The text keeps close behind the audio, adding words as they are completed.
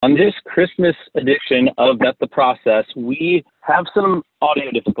On this Christmas edition of Bet the Process, we have some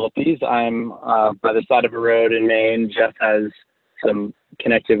audio difficulties. I'm by the side of a road in Maine. Jeff has some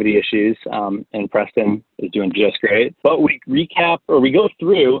connectivity issues, and Preston is doing just great. But we go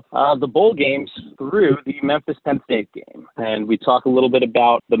through the bowl games through the Memphis-Penn State game. And we talk a little bit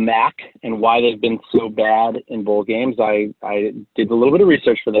about the MAC and why they've been so bad in bowl games. I did a little bit of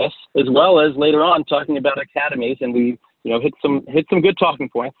research for this, as well as later on talking about academies, and we hit some good talking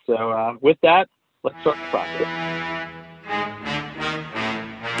points. So with that, let's start the process.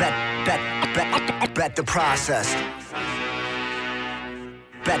 Bet the process.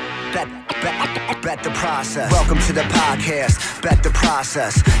 Bet the process. Welcome to the podcast, Bet the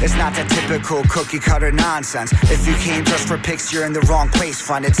Process. It's not that typical cookie cutter nonsense. If you came just for picks, you're in the wrong place.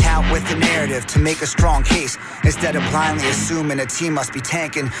 Find a tout with the narrative to make a strong case. Instead of blindly assuming a team must be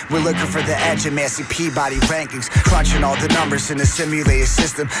tanking, we're looking for the edge in Massey Peabody rankings. Crunching all the numbers in a simulated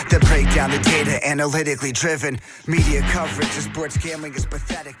system that break down the data analytically driven. Media coverage of sports gambling is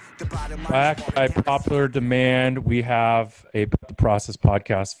pathetic. The bottom line. Back by popular demand, we have a Bet the Process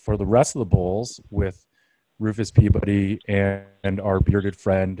podcast for the rest of the bowls with Rufus Peabody and our bearded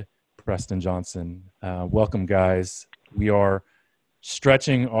friend Preston Johnson. Welcome, guys. We are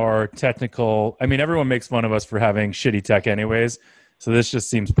stretching our technical. I mean, everyone makes fun of us for having shitty tech, anyways. So this just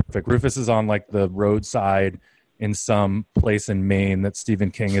seems perfect. Rufus is on like the roadside in some place in Maine that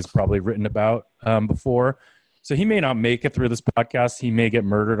Stephen King has probably written about before. So he may not make it through this podcast. He may get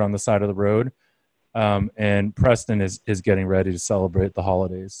murdered on the side of the road. And Preston is getting ready to celebrate the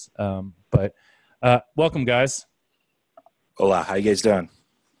holidays. But welcome, guys. Hola, how you guys doing?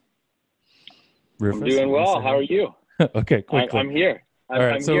 Rufus, I'm doing well. How are you? Okay, quickly. I'm here.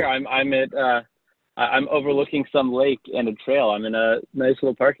 I'm here. I'm overlooking some lake and a trail. I'm in a nice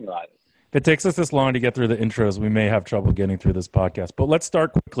little parking lot. If it takes us this long to get through the intros, we may have trouble getting through this podcast. But let's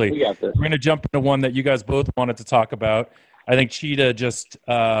start quickly. We got this. We're going to jump into one that you guys both wanted to talk about. I think Cheetah just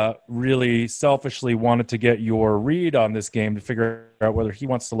really selfishly wanted to get your read on this game to figure out whether he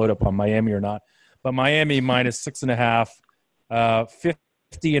wants to load up on Miami or not. But Miami minus 6.5,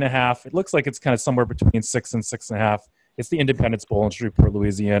 50.5. It looks like it's kind of somewhere between 6 and 6.5. It's the Independence Bowl in Shreveport,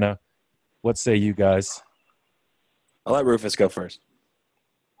 Louisiana. What say you guys? I'll let Rufus go first.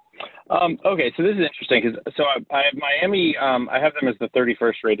 Okay, so this is interesting because I have Miami. I have them as the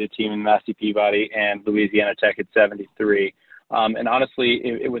 31st rated team in Massey Peabody and Louisiana Tech at 73. And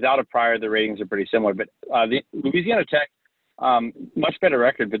honestly, without a prior, the ratings are pretty similar. But the Louisiana Tech, much better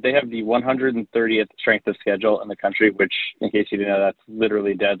record, but they have the 130th strength of schedule in the country, which, in case you didn't know, that's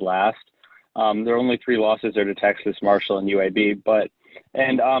literally dead last. Their only 3 losses are to Texas, Marshall, and UAB.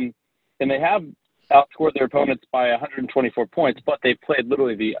 And they have outscored their opponents by 124 points, but they've played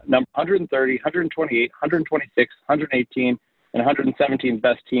literally the 130, 128, 126, 118, and 117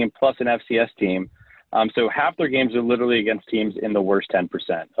 best team plus an FCS team. So half their games are literally against teams in the worst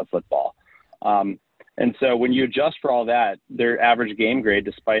 10% of football. And so when you adjust for all that, their average game grade,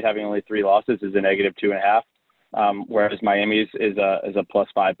 despite having only 3 losses, is a negative 2.5. Whereas Miami's is a plus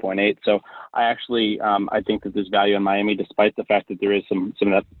 5.8. So I actually I think that there's value in Miami, despite the fact that there is some of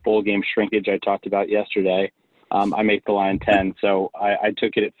that bowl game shrinkage I talked about yesterday. I make the line 10, so I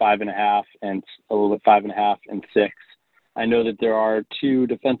took it at 5.5 and a little bit 5.5 and 6. I know that there are 2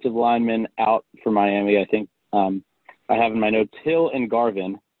 defensive linemen out for Miami. I think I have in my notes Hill and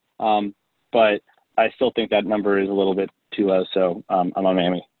Garvin, but I still think that number is a little bit too low. So I'm on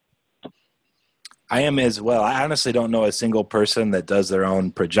Miami. I am as well. I honestly don't know a single person that does their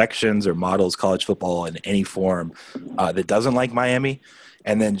own projections or models college football in any form that doesn't like Miami.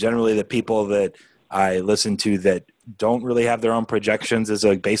 And then generally the people that I listen to that don't really have their own projections as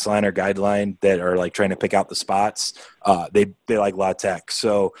a baseline or guideline that are like trying to pick out the spots, they like La Tech.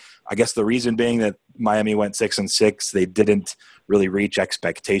 So I guess the reason being that Miami went 6-6, they didn't really reach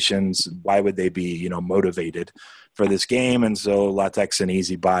expectations. Why would they be, motivated for this game? And so La Tech's an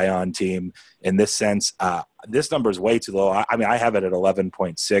easy buy on team in this sense. This number is way too low. I have it at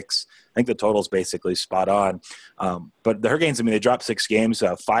 11.6. I think the total's basically spot on. But the Hurricanes, they dropped 6 games.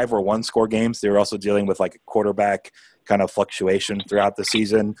 5 were 1-score games. They were also dealing with like a quarterback kind of fluctuation throughout the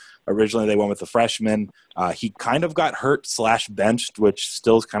season. Originally, they went with a freshman. He kind of got hurt / benched, which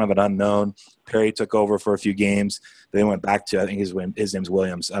still is kind of an unknown. Perry took over for a few games. They went back to, I think his name's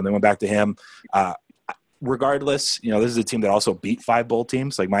Williams. They went back to him. Regardless, this is a team that also beat 5 bowl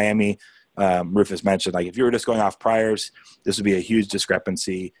teams. Like Miami, Rufus mentioned, like if you were just going off priors, this would be a huge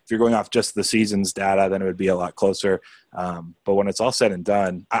discrepancy. If you're going off just the season's data, then it would be a lot closer. But when it's all said and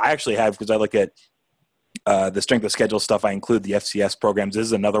done, I actually have, because I look at the strength of schedule stuff, I include the FCS programs. This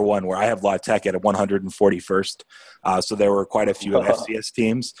is another one where I have La Tech at 141st. So there were quite a few FCS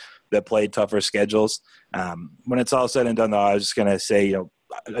teams that played tougher schedules. When it's all said and done, though, I was just going to say,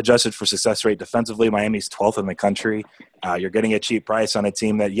 adjusted for success rate defensively, Miami's 12th in the country. You're getting a cheap price on a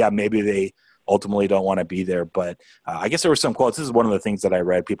team that, maybe they ultimately don't want to be there. But I guess there were some quotes. This is one of the things that I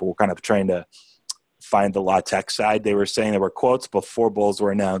read. People were kind of trying to find the La Tech side. They were saying there were quotes before bowls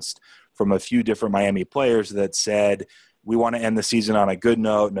were announced from a few different Miami players that said, we want to end the season on a good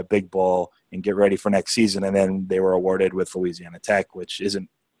note and a big bowl and get ready for next season. And then they were awarded with Louisiana Tech, which isn't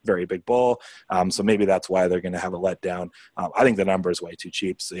very big bowl. So maybe that's why they're going to have a letdown. I think the number is way too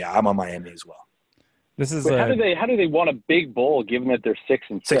cheap. So I'm on Miami as well. This is how do they want a big bowl given that they're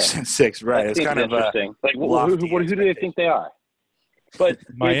 6-6? 6-6, right? That it's kind of interesting. Who do they think they are? But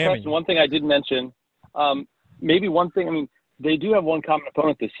Miami. One thing I did mention, maybe one thing. I mean, they do have one common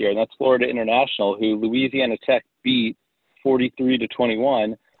opponent this year, and that's Florida International, who Louisiana Tech beat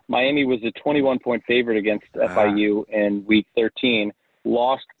 43-21. Miami was a 21-point favorite against FIU in Week 13.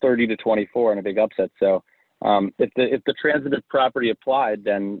 Lost 30-24 in a big upset. So if the transitive property applied,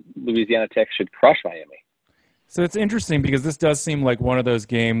 then Louisiana Tech should crush Miami. So it's interesting because this does seem like one of those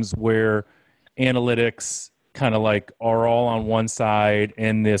games where analytics kind of like are all on one side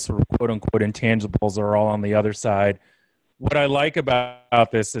and this sort of quote unquote intangibles are all on the other side. What I like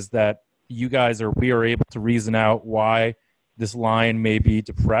about this is that we are able to reason out why this line may be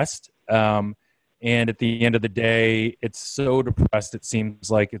depressed. And at the end of the day, it's so depressed, it seems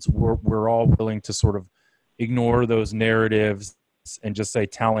like we're all willing to sort of ignore those narratives and just say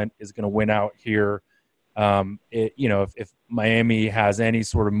talent is going to win out here. If Miami has any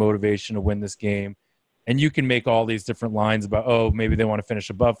sort of motivation to win this game, and you can make all these different lines about, maybe they want to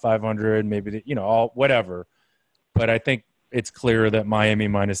finish above 500, maybe, whatever. But I think it's clear that Miami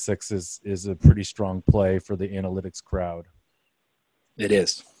 -6 is a pretty strong play for the analytics crowd. It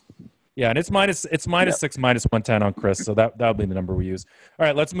is. Yeah, and it's -6, -110 on Chris, so that'll be the number we use. All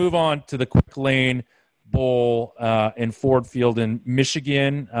right, let's move on to the Quick Lane Bowl in Ford Field in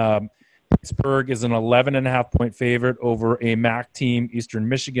Michigan. Pittsburgh is an 11.5-point favorite over a MAC team, Eastern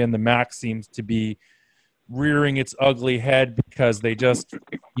Michigan. The MAC seems to be rearing its ugly head because they just,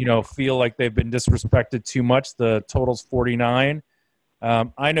 feel like they've been disrespected too much. The total's 49.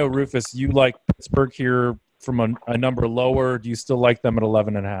 I know, Rufus, you like Pittsburgh here from a number lower. Do you still like them at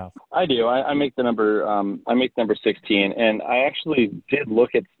 11.5? I do. I make the number. I make number 16, and I actually did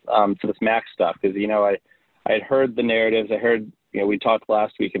look at some of this MAC stuff because I had heard the narratives. I heard we talked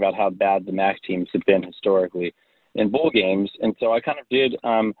last week about how bad the MAC teams have been historically in bowl games, and so I kind of did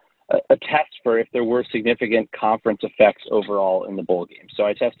a test for if there were significant conference effects overall in the bowl game. So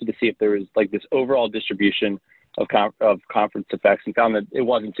I tested to see if there was like this overall distribution of conference effects and found that it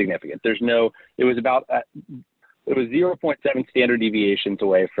wasn't significant. It was 0.7 standard deviations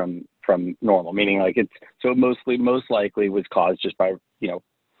away from normal, meaning like most likely was caused just by,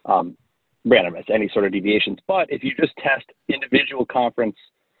 randomness, any sort of deviations. But if you just test individual conference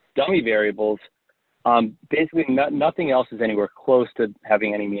dummy variables, basically nothing else is anywhere close to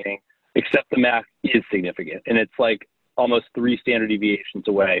having any meaning except the MAC is significant. And it's like almost 3 standard deviations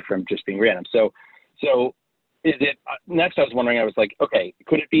away from just being random. So is it next? I was wondering. I was like, okay,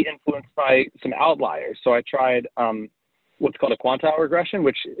 could it be influenced by some outliers? So I tried what's called a quantile regression,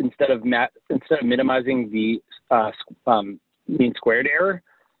 which instead of minimizing the mean squared error,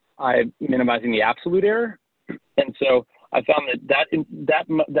 I'm minimizing the absolute error. And so I found that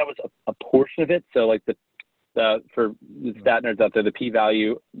was a portion of it. So like for the stat nerds out there, the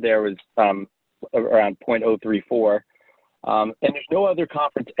p-value there was around 0.034. And there's no other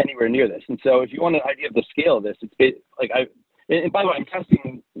conference anywhere near this. And so if you want an idea of the scale of this, it's like and by the way, I'm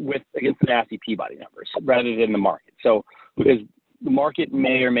testing against the NASI Peabody numbers rather than the market. So because the market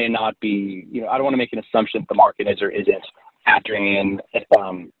may or may not be, I don't want to make an assumption that the market is or isn't factoring in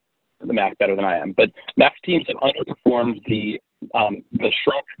the MAC better than I am. But MAC teams have underperformed the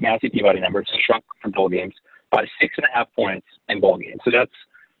shrunk NASI Peabody numbers, shrunk from bowl games by 6.5 points in bowl games. So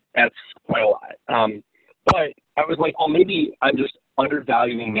that's quite a lot. But I was like, well, maybe I'm just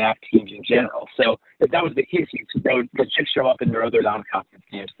undervaluing MAC teams in general. So if that was the case, they should show up in their other non-conference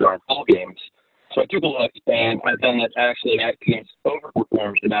games that aren't bowl games. So I took a look, and I found that actually MAC teams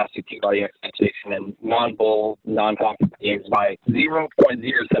overperformed the NASI Peabody expectation in non-bowl, non-conference games by 0.07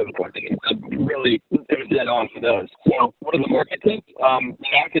 points a game. So really, it was dead on for those. So what does the market think?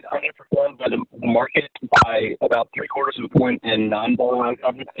 MAC is underperformed by the market by about 0.75 point in non-bowl,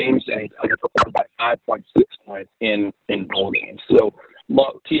 non-conference games, and it's underperformed by 5.6 points in bowl games. So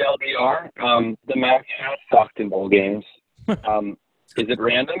TLDR, the MAC has sucked in bowl games. Is it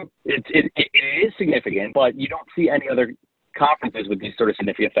random? It is significant, but you don't see any other conferences with these sort of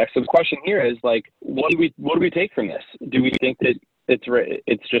significant effects. So the question here is like, what do we take from this? Do we think that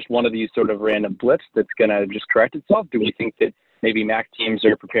it's just one of these sort of random blips that's going to just correct itself? Do we think that maybe MAC teams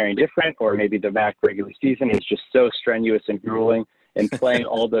are preparing different, or maybe the MAC regular season is just so strenuous and grueling, and playing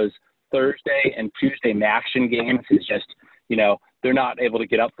all those Thursday and Tuesday action games is just, they're not able to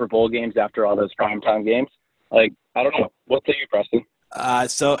get up for bowl games after all those primetime games? Like, I don't know. What say you, Preston?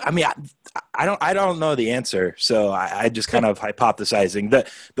 So I mean, I don't know the answer. So I just kind of hypothesizing.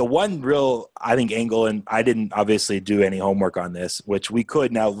 The one real, I think, angle, and I didn't obviously do any homework on this, which we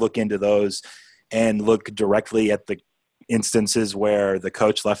could now look into those and look directly at the instances where the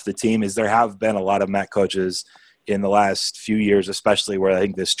coach left the team, is there have been a lot of MAC coaches in the last few years, especially where I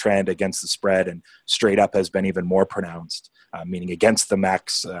think this trend against the spread and straight up has been even more pronounced, meaning against the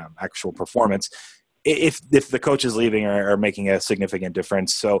MAC's actual performance. If the coach is leaving or making a significant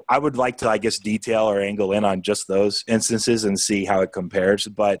difference. So I would like to, I guess, detail or angle in on just those instances and see how it compares.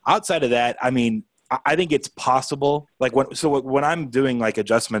 But outside of that, I mean, I think it's possible. Like when I'm doing like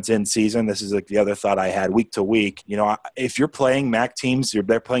adjustments in season, this is like the other thought I had week to week. If you're playing MAC teams,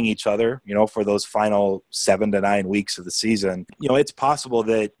 they're playing each other. For those final 7 to 9 weeks of the season. It's possible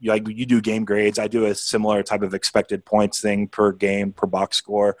that you do game grades. I do a similar type of expected points thing per game per box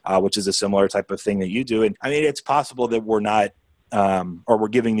score, which is a similar type of thing that you do. And I mean, it's possible that we're not. Or we're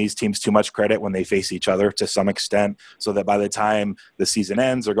giving these teams too much credit when they face each other to some extent, so that by the time the season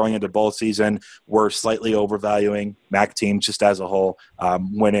ends or going into bowl season, we're slightly overvaluing MAC teams just as a whole,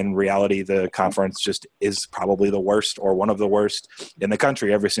 when in reality the conference just is probably the worst or one of the worst in the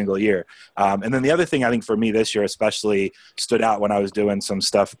country every single year. And then the other thing I think for me this year especially stood out when I was doing some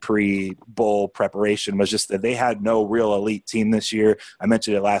stuff pre-bowl preparation was just that they had no real elite team this year. I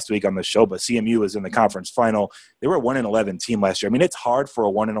mentioned it last week on the show, but CMU was in the conference final. They were a 1-11 team last year. I mean, it's hard for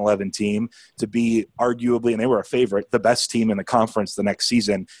a 1-11 team to be arguably, and they were a favorite, the best team in the conference the next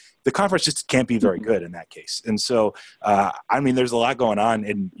season. The conference just can't be very good in that case. And so, I mean, there's a lot going on,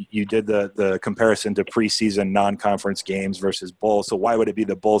 and you did the comparison to preseason non-conference games versus bowl. So why would it be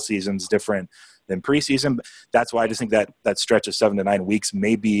the bowl season's different than preseason? That's why I just think that stretch of 7 to 9 weeks,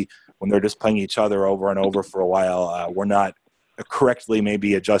 maybe when they're just playing each other over and over for a while, we're not correctly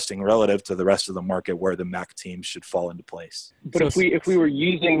maybe adjusting relative to the rest of the market where the MAC teams should fall into place. But if we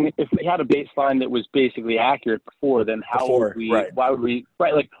had a baseline that was basically accurate before, then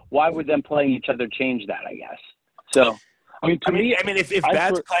why would them playing each other change that, I guess? So I mean, if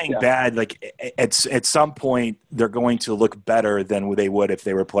bad's playing bad, like at some point they're going to look better than they would if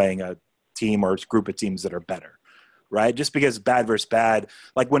they were playing a team or a group of teams that are better. Right? Just because bad versus bad.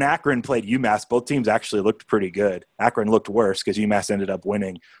 Like when Akron played UMass, both teams actually looked pretty good. Akron looked worse because UMass ended up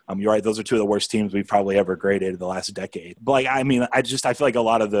winning. You're right. Those are two of the worst teams we've probably ever graded in the last decade. But like, I mean, I feel like a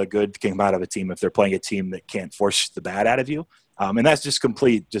lot of the good can come out of a team if they're playing a team that can't force the bad out of you. And that's just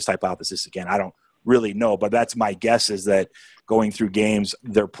complete hypothesis again. I don't really know, but that's my guess, is that going through games,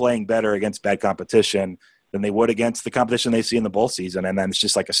 they're playing better against bad competition than they would against the competition they see in the bowl season. And then it's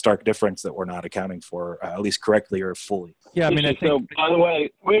just like a stark difference that we're not accounting for, at least correctly or fully. Yeah, I mean, so by the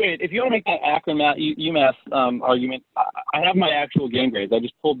way, wait, if you want to make that Akron UMass argument, I have my actual game grades. I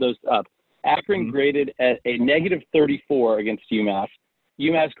just pulled those up. Akron graded at a -34 against UMass.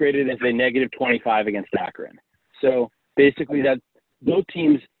 UMass graded as a -25 against Akron. So basically that both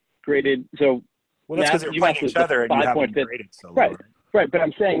teams graded. So well, that's because they're playing each other and you haven't graded so low. Right. Right, but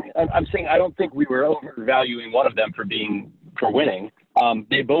I'm saying I don't think we were overvaluing one of them for winning.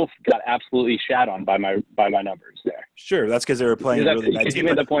 They both got absolutely shat on by my numbers there. Sure, that's because they were playing a really bad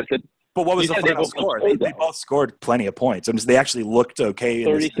team. But what was the final score? They both scored plenty of points. I mean, they actually looked okay.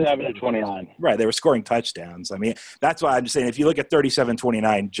 37-29. Right, they were scoring touchdowns. I mean, that's why I'm just saying, if you look at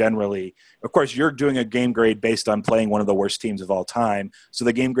 37-29 generally, of course, you're doing a game grade based on playing one of the worst teams of all time, so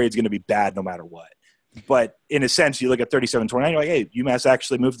the game grade is going to be bad no matter what. But in a sense, you look at 37-29, you're like, hey, UMass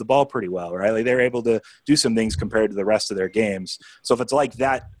actually moved the ball pretty well, right? Like, they're able to do some things compared to the rest of their games. So if it's like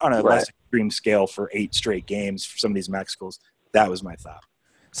that on a less extreme scale for 8 straight games for some of these MAC schools, that was my thought.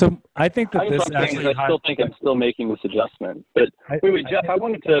 So I think that I'm still making this adjustment. But wait, Jeff, I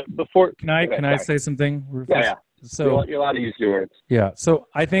wanted to before. Can I say something, Rufus? Yeah. So you're allowed to use your words. Yeah. So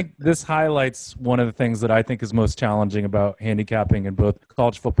I think this highlights one of the things that I think is most challenging about handicapping in both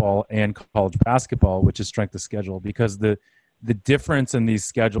college football and college basketball, which is strength of schedule, because the difference in these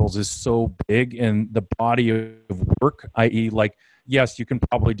schedules is so big in the body of work, i.e., like, yes, you can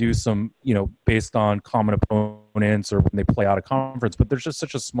probably do some, based on common opponents or when they play out of conference, but there's just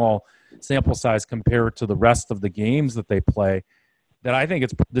such a small sample size compared to the rest of the games that they play that I think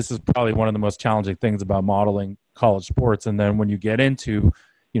this is probably one of the most challenging things about modeling college sports. And then when you get into,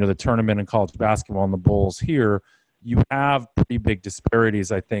 the tournament in college basketball and the bowls here, you have pretty big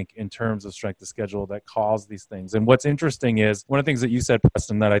disparities, I think, in terms of strength of schedule that cause these things. And what's interesting is one of the things that you said,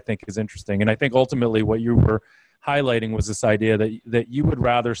 Preston, that I think is interesting. And I think ultimately what you were highlighting was this idea that you would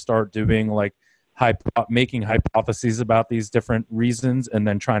rather start doing like making hypotheses about these different reasons and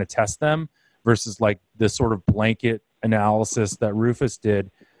then trying to test them versus like this sort of blanket analysis that Rufus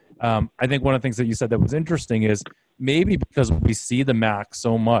did. I think one of the things that you said that was interesting is maybe because we see the MAC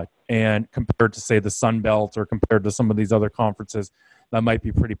so much and compared to, say, the Sun Belt or compared to some of these other conferences that might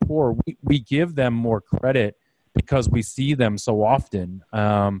be pretty poor, we give them more credit because we see them so often.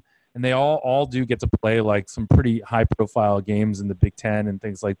 And they all do get to play like some pretty high profile games in the Big Ten and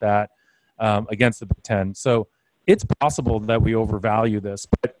things like that against the Big Ten. So it's possible that we overvalue this.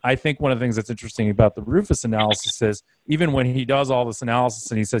 But I think one of the things that's interesting about the Rufus analysis is even when he does all this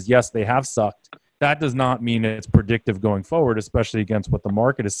analysis and he says, yes, they have sucked, that does not mean it's predictive going forward, especially against what the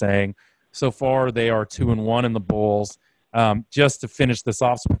market is saying. So far, they are 2-1 in the bowls. Just to finish this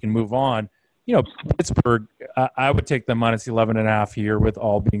off so we can move on, Pittsburgh, I would take them minus 11.5 here with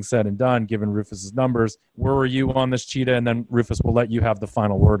all being said and done, given Rufus's numbers. Where were you on this, Cheetah? And then Rufus, we'll let you have the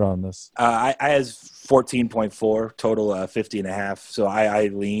final word on this. I has 14.4, total 50.5. So I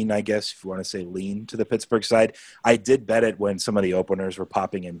lean, I guess, if you want to say lean to the Pittsburgh side. I did bet it when some of the openers were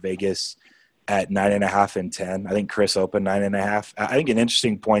popping in Vegas at 9.5 and 10. I think Chris opened 9.5. I think an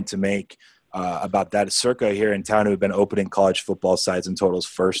interesting point to make about that is Circa here in town, who have been opening college football sides and totals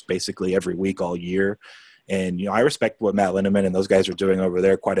first basically every week all year. And, I respect what Matt Lindeman and those guys are doing over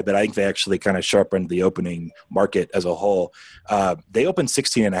there quite a bit. I think they actually kind of sharpened the opening market as a whole. They opened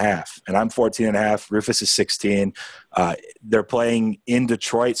 16.5, and I'm 14.5. Rufus is 16. They're playing in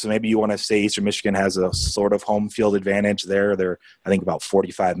Detroit, so maybe you want to say Eastern Michigan has a sort of home field advantage there. They're, I think, about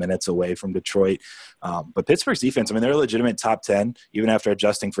 45 minutes away from Detroit. But Pittsburgh's defense, they're a legitimate top 10, even after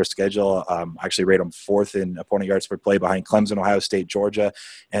adjusting for schedule. I actually rate them fourth in opponent yards per play behind Clemson, Ohio State, Georgia.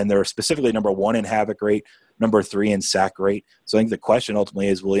 And they're specifically number 1 in havoc rate, number 3 in sack rate. So I think the question ultimately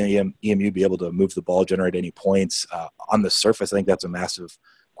is, will EMU be able to move the ball, generate any points? On the surface, I think that's a massive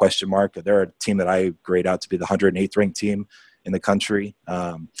question mark. They're a team that I grade out to be the 108th ranked team in the country.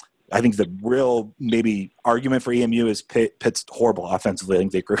 I think the real maybe argument for EMU is Pitt's horrible offensively. I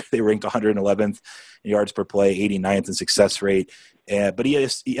think they ranked 111th in yards per play, 89th in success rate. But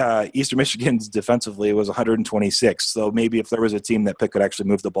Eastern Michigan's defensively was 126th. So maybe if there was a team that Pitt could actually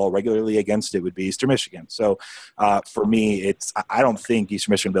move the ball regularly against, it would be Eastern Michigan. So for me, I don't think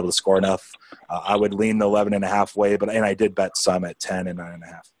Eastern Michigan will be able to score enough. I would lean the 11.5 way, and I did bet some at 10 and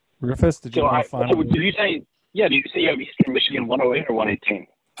 9.5. Rufus, did you want to find? So did you say you have Eastern Michigan 108 or 118?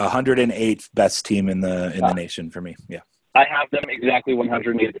 108th best team in the nation for me. Yeah, I have them exactly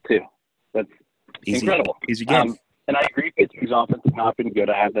 108 too. That's incredible. Easy game. And I agree, Pittsburgh's offense has not been good.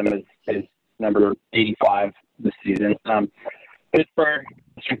 I have them as number 85 this season. Pittsburgh,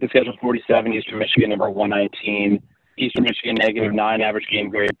 strength of schedule 47, Eastern Michigan number 119. Eastern Michigan -9 average game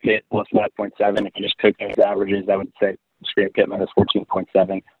grade, Pitt plus 5.7. If you just took those averages, I would say straight Pitt minus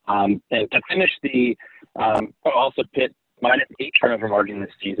 14.7. And to finish also Pitt -8 turnover margin this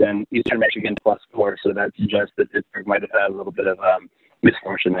season, Eastern Michigan +4, so that suggests that Pittsburgh might have had a little bit of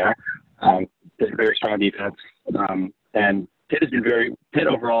misfortune there. It's a very strong defense, and Pitt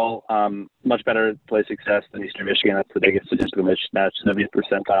overall much better play success than Eastern Michigan. That's the biggest statistical mismatch. 70th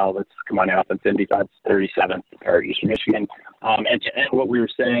percentile. That's combining offense and defense. 37th for Eastern Michigan. And to end what we were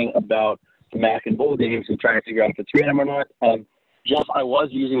saying about the MAC and bowl games and trying to figure out if it's random or not. Jeff, I was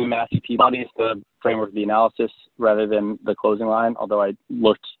using the Massey Peabody as the framework of the analysis rather than the closing line, although I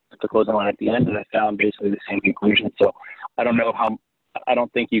looked at the closing line at the end and I found basically the same conclusion. So I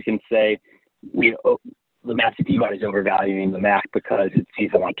don't think you can say the Massey Peabody is overvaluing the MAC because it sees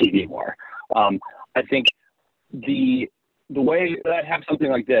them on TV more. I think the way that I have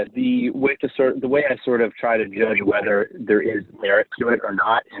something like that, the way I sort of try to judge whether there is merit to it or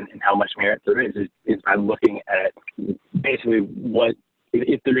not, and how much merit there is by looking at basically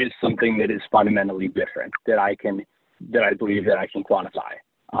if there is something that is fundamentally different that I believe that I can quantify,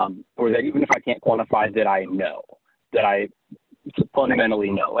 or that even if I can't quantify, that I know that I fundamentally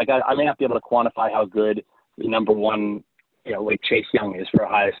know. Like I may not be able to quantify how good the number 1, like Chase Young is for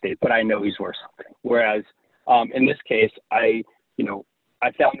Ohio State, but I know he's worth something. Whereas in this case, I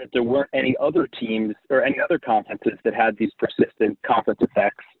found that there weren't any other teams or any other conferences that had these persistent conference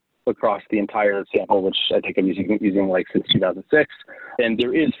effects across the entire sample, which I think I'm using like since 2006, and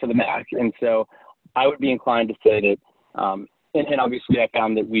there is for the MAC. And so I would be inclined to say that, and obviously I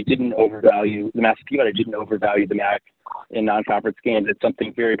found that we didn't overvalue the Massey Peabody, didn't overvalue the MAC in non-conference games. It's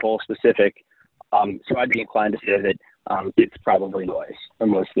something very bowl specific. So I'd be inclined to say that it's probably noise, or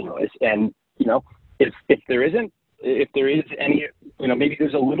mostly noise. And, if there is any, maybe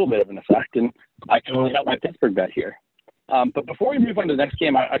there's a little bit of an effect, and I can only help my Pittsburgh bet here. But before we move on to the next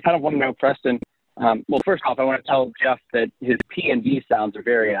game, I kind of want to know, Preston, well, first off, I want to tell Jeff that his P and D sounds are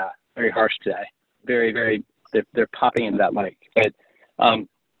very, very harsh today. Very, very, they're popping into that mic. But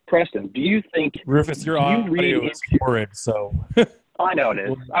Preston, do you think Rufus, your audio is horrid, so I know it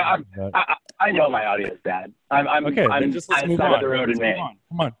is. I know my audio is bad. I'm okay. I'm just let's on move the side on. of the road in Maine.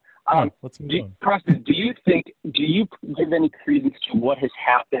 Come on. Let's move on. Preston, do you give any credence to what has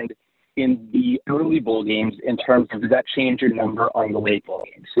happened in the early bowl games in terms of, does that change your number on the late bowl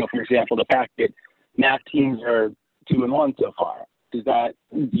games? So, for example, the fact that MAC teams are 2-1 so far, do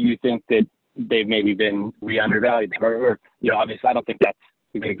you think that they've maybe been undervalued? Or obviously, I don't think that's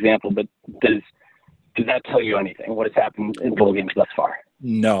a good example, but does that tell you anything? What has happened in bowl games thus far?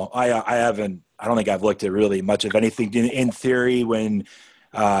 No, I haven't. I don't think I've looked at really much of anything. In theory, when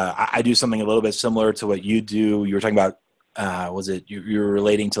I do something a little bit similar to what you do, you were talking about, was it you were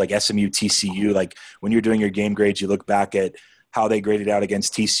relating to like SMU, TCU? Like when you're doing your game grades, you look back at how they graded out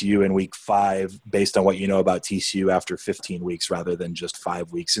against TCU in week 5 based on what you know about TCU after 15 weeks rather than just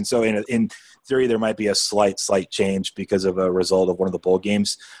 5 weeks. And so in theory, there might be a slight change because of a result of one of the bowl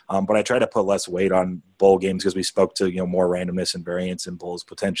games. But I try to put less weight on bowl games because we spoke to, more randomness and variance in bowls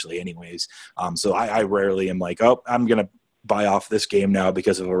potentially anyways. So I rarely am like, oh, I'm going to buy off this game now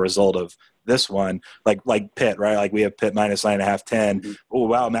because of a result of this one, like Pitt, right? Like we have Pitt minus 9.5, 10. Oh,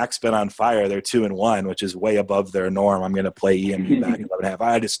 wow, Mac's been on fire. They're 2-1, which is way above their norm. I'm going to play EMU back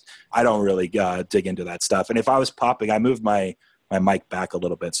 11.5. I don't really dig into that stuff. And if I was popping, I moved my mic back a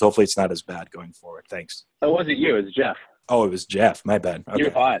little bit. So hopefully it's not as bad going forward. Thanks. Oh, was it you? It was Jeff. Oh, it was Jeff. My bad. Okay. You're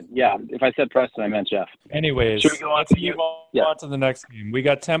fine. Yeah. If I said Preston, I meant Jeff. Anyways, should we go on let's move on to the next game. We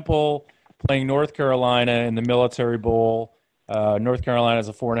got Temple playing North Carolina in the Military Bowl. North Carolina is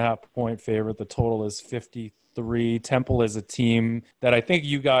a 4.5-point favorite. The total is 53. Temple is a team that I think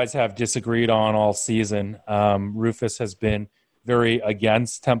you guys have disagreed on all season. Rufus has been very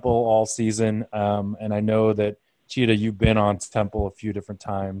against Temple all season, and I know that, Cheetah, you've been on Temple a few different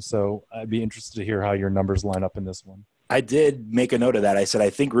times, so I'd be interested to hear how your numbers line up in this one. I did make a note of that. I said, I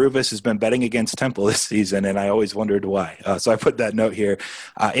think Rufus has been betting against Temple this season, and I always wondered why. So I put that note here.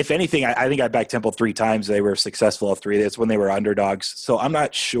 If anything, I think I backed Temple 3 times. They were successful of 3. That's when they were underdogs. So I'm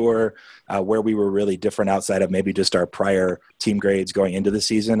not sure where we were really different outside of maybe just our prior team grades going into the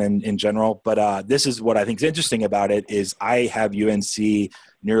season in general. But this is what I think is interesting about it is I have UNC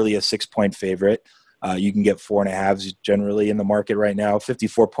nearly a 6-point favorite. You can get 4.5s generally in the market right now.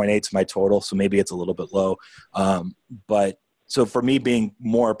 54.8 is my total, so maybe it's a little bit low. But so for me being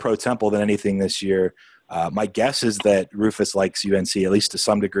more pro Temple than anything this year, my guess is that Rufus likes UNC, at least to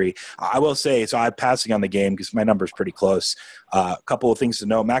some degree. I will say, so I'm passing on the game because my number's pretty close. A couple of things to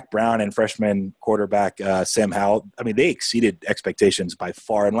know. Mac Brown and freshman quarterback Sam Howell, I mean, they exceeded expectations by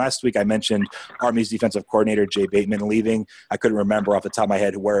far. And last week I mentioned Army's defensive coordinator, Jay Bateman, leaving. I couldn't remember off the top of my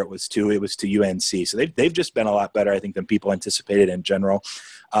head where it was to. It was to UNC. So they've just been a lot better, I think, than people anticipated in general.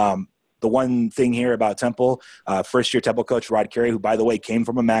 The one thing here about Temple, first-year Temple coach Rod Carey, who, by the way, came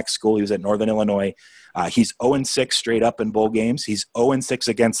from a MAC school. He was at Northern Illinois. He's 0-6 straight up in bowl games. He's 0-6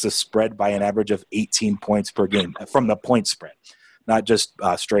 against the spread by an average of 18 points per game from the point spread, not just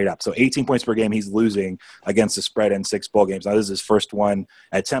straight up. So 18 points per game he's losing against the spread in 6 bowl games. Now, this is his first one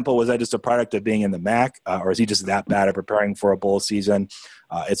at Temple. Was that just a product of being in the MAC, or is he just that bad at preparing for a bowl season?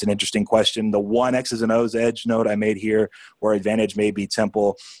 It's an interesting question. The one X's and O's edge note I made here where advantage may be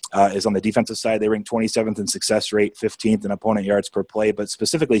Temple is on the defensive side. They rank 27th in success rate, 15th in opponent yards per play, but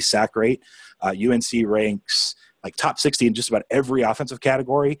specifically sack rate. UNC ranks like top 60 in just about every offensive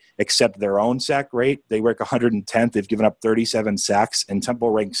category except their own sack rate. They rank 110th. They've given up 37 sacks, and Temple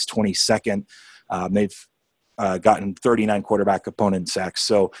ranks 22nd. They've gotten 39 quarterback opponent sacks.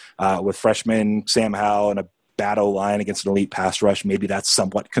 So with freshman Sam Howell and a battle line against an elite pass rush, maybe that's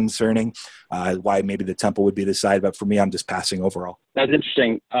somewhat concerning, why maybe the Temple would be the side. But for me, I'm just passing overall. That's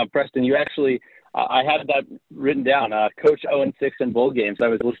interesting. Preston, you actually I had that written down. Coach 0-6 in bowl games. I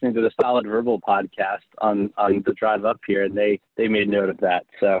was listening to the Solid Verbal podcast on the drive up here, and they made note of that.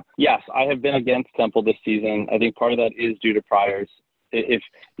 So, yes, I have been against Temple this season. I think part of that is due to priors. If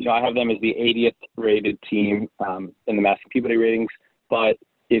I have them as the 80th rated team in the Massey Peabody ratings, but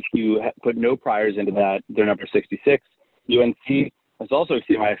if you put no priors into that, they're number 66. UNC has also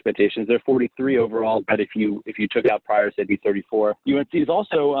exceeded my expectations. They're 43 overall, but if you took out priors, they'd be 34. UNC is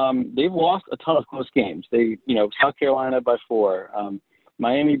also they've lost a ton of close games. South Carolina by 4,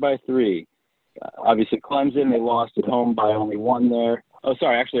 Miami by 3, obviously Clemson, they lost at home by only one there. Oh,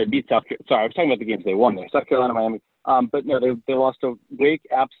 sorry, actually, they beat South Carolina. Sorry, I was talking about the games they won there. South Carolina, Miami. But no, they lost to Wake,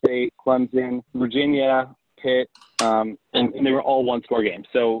 App State, Clemson, Virginia, Pitt, and they were all one-score games.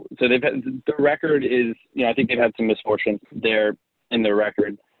 So they've had, the record is, I think they've had some misfortune there in their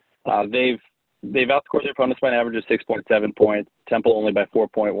record. They've outscored their opponents by an average of 6.7 points, Temple only by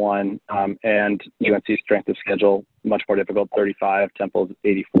 4.1, and UNC's strength of schedule, much more difficult, 35, Temple's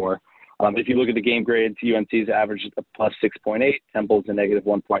 84. If you look at the game grades, UNC's average is a plus 6.8, Temple's a negative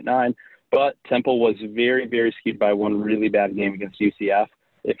 1.9, but Temple was very, very skewed by one really bad game against UCF.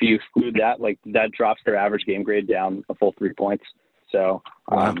 If you exclude that, that drops their average game grade down a full 3 points. So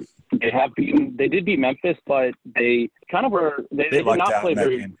they did beat Memphis, but they kind of were, they did not play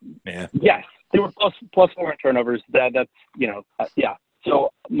very game. Yeah. Yes. They were plus 4 in turnovers. That's yeah.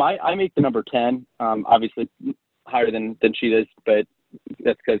 So I make the number 10, obviously higher than she does, but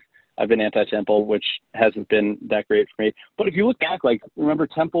that's because I've been anti-Temple, which hasn't been that great for me. But if you look back, remember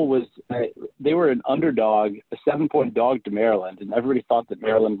Temple was they were an underdog, a 7-point dog to Maryland, and everybody thought that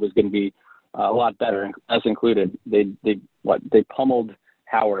Maryland was going to be a lot better, us included. They pummeled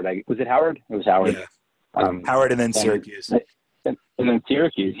Howard. Was it Howard? It was Howard. Yeah. Howard and then Syracuse. And then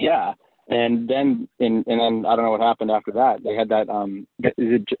Syracuse, yeah. And then I don't know what happened after that. They had that is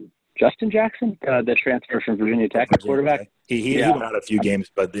it Justin Jackson, the transfer from Virginia Tech, quarterback? He went out a few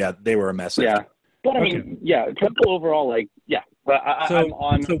games, but yeah, they were a mess. Yeah. But I mean, Temple overall, But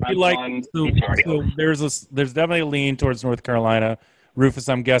there's definitely a lean towards North Carolina. Rufus,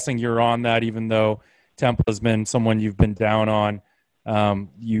 I'm guessing you're on that, even though Temple has been someone you've been down on.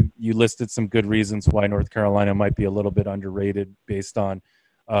 You listed some good reasons why North Carolina might be a little bit underrated based on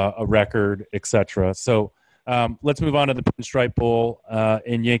a record, etc. So let's move on to the Pinstripe Bowl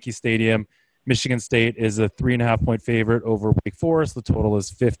in Yankee Stadium. Michigan State is a 3.5-point favorite over Wake Forest. The total is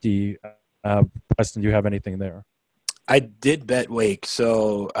 50. Preston, do you have anything there? I did bet Wake,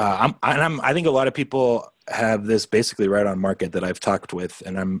 so I think a lot of people have this basically right on market that I've talked with,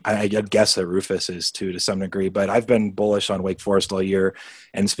 and I'd guess that Rufus is too to some degree, but I've been bullish on Wake Forest all year,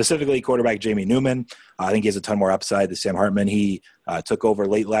 and specifically quarterback Jamie Newman. I think he has a ton more upside than Sam Hartman. He took over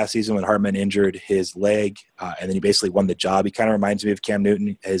late last season when Hartman injured his leg, and then he basically won the job. He kind of reminds me of Cam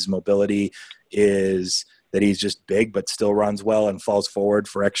Newton. His mobility is that he's just big but still runs well and falls forward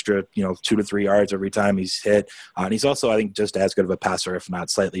for extra, 2 to 3 yards every time he's hit. And he's also, I think, just as good of a passer, if not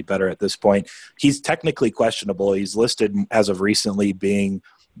slightly better at this point. He's technically questionable. He's listed as of recently being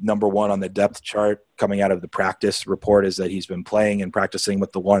number 1 on the depth chart coming out of the practice report, is that he's been playing and practicing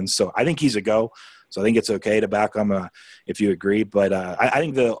with the ones. So I think he's a go. So I think it's okay to back him if you agree. But I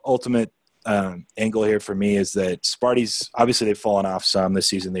think the ultimate angle here for me is that Sparty's, obviously they've fallen off some this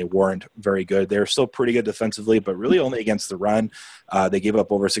season. They weren't very good. They're still pretty good defensively, but really only against the run. They gave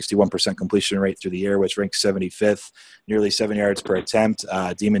up over 61% completion rate through the air, which ranks 75th, nearly 7 yards per attempt.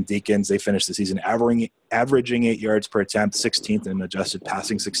 Demon Deacons, they finished the season averaging 8 yards per attempt, 16th in adjusted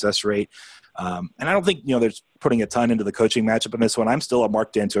passing success rate. And I don't think, there's putting a ton into the coaching matchup in this one. I'm still a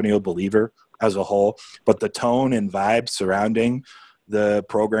Mark D'Antonio believer as a whole, but the tone and vibe surrounding the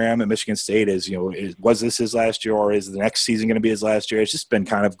program at Michigan State is, was this his last year, or is the next season going to be his last year? It's just been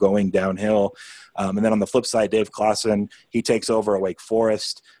kind of going downhill. And then on the flip side, Dave Clawson, he takes over at Wake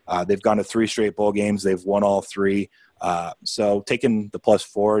Forest. They've gone to 3 straight bowl games. They've won all 3. So taking the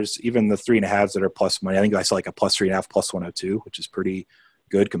 +4s, even the 3.5s that are plus money, I think I saw a plus 3.5, plus 102, which is pretty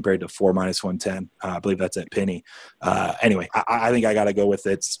good compared to 4 minus 110. I believe that's at Penny. Anyway, I think I got to go with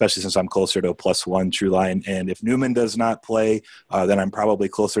it, especially since I'm closer to a +1 true line. And if Newman does not play, then I'm probably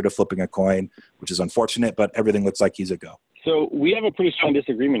closer to flipping a coin, which is unfortunate, but everything looks like he's a go. So we have a pretty strong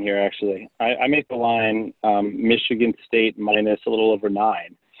disagreement here, actually. I make the line Michigan State minus a little over 9.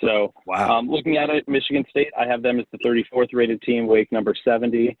 So wow. Looking at it, Michigan State, I have them as the 34th rated team, Wake number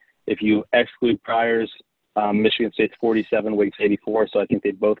 70. If you exclude priors, Michigan State's 47, Wake's 84, so I think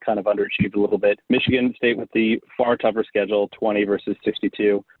they both kind of underachieved a little bit. Michigan State with the far tougher schedule, 20 versus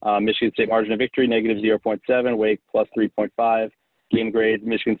 62. Michigan State margin of victory, negative 0.7, Wake plus 3.5. Game grade,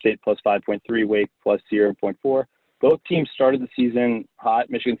 Michigan State plus 5.3, Wake plus 0.4. Both teams started the season hot.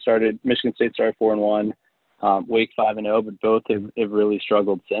 Michigan State started 4-1, Wake 5-0, but both have really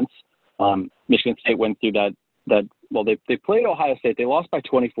struggled since. Michigan State went through that. Well, they played Ohio State. They lost by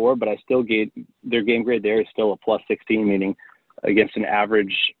 24, but I still gave their game grade there is still a plus 16, meaning against an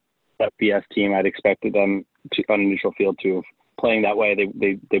average FBS team, I'd expected them to, on a neutral field, to have playing that way.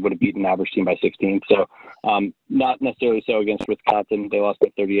 They would have beaten an average team by 16. So not necessarily so against Wisconsin. They lost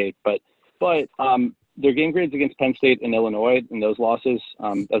by 38, but their game grades against Penn State and Illinois in those losses,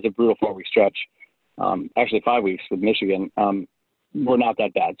 that's a brutal 4-week stretch. Actually 5 weeks with Michigan. were not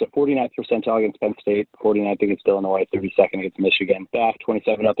that bad. So 49th percentile against Penn State, 49th against Illinois, 32nd against Michigan. Back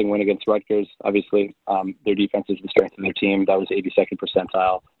 27-0 win against Rutgers. Obviously, their defense is the strength of their team. That was 82nd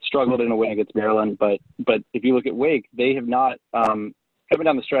percentile. Struggled in a win against Maryland, but if you look at Wake, they have not coming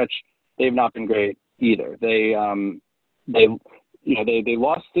down the stretch. They have not been great either. They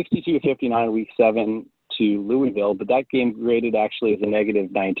lost 62-59 in Week 7 to Louisville, but that game graded actually as a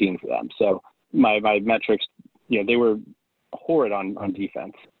 -19 for them. So my metrics, they were horrid on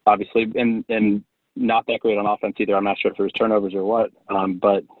defense, obviously, and not that great on offense either. I'm not sure if it was turnovers or what,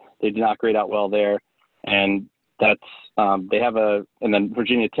 but they did not grade out well there. And that's and then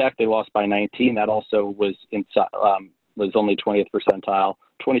Virginia Tech, they lost by 19. That also was was only 20th percentile,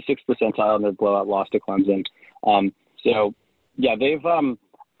 26th percentile in their blowout loss to Clemson. So yeah, they've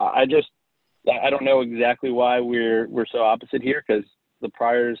I don't know exactly why we're so opposite here, because the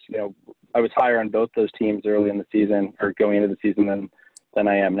priors, I was higher on both those teams early in the season or going into the season than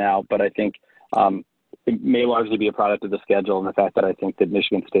I am now. But I think it may largely be a product of the schedule and the fact that I think that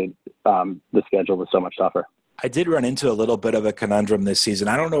Michigan State, the schedule was so much tougher. I did run into a little bit of a conundrum this season.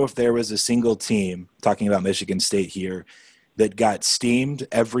 I don't know if there was a single team, talking about Michigan State here, that got steamed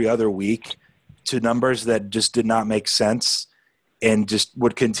every other week to numbers that just did not make sense and just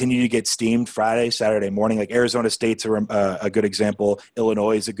would continue to get steamed Friday, Saturday morning. Like Arizona State's a good example.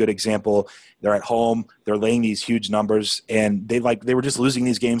 Illinois is a good example. They're at home. They're laying these huge numbers, and they were just losing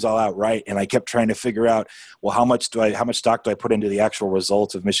these games all outright. And I kept trying to figure out, well, how much stock do I put into the actual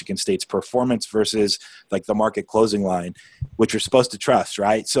results of Michigan State's performance versus like the market closing line, which you're supposed to trust,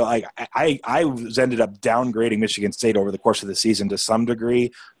 right? So I ended up downgrading Michigan State over the course of the season to some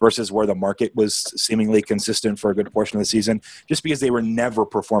degree versus where the market was seemingly consistent for a good portion of the season, just because they were never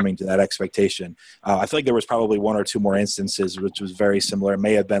performing to that expectation. I feel like there was probably one or two more instances which was very similar. It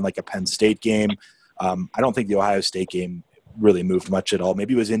may have been like a Penn State game. I don't think the Ohio State game really moved much at all.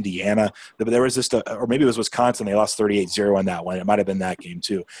 Maybe it was Indiana, but there was just or maybe it was Wisconsin. They lost 38-0 on that one. It might have been that game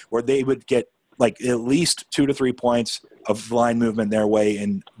too, where they would get like at least 2 to 3 points of line movement their way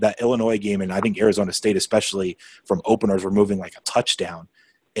in that Illinois game. And I think Arizona State, especially from openers, were moving like a touchdown.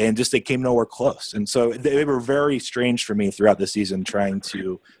 And just they came nowhere close. And so they were very strange for me throughout the season trying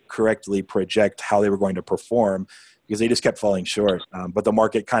to correctly project how they were going to perform because they just kept falling short. But the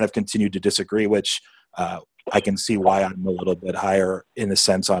market kind of continued to disagree, which I can see why I'm a little bit higher in a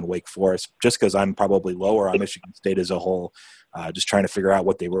sense on Wake Forest, just because I'm probably lower on Michigan State as a whole, just trying to figure out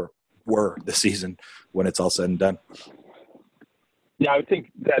what they were this season when it's all said and done. Yeah, I would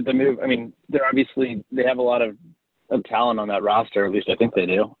think that the move, I mean, they have a lot of talent on that roster, at least I think they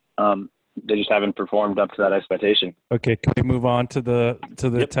do. They just haven't performed up to that expectation. Okay, can we move on to the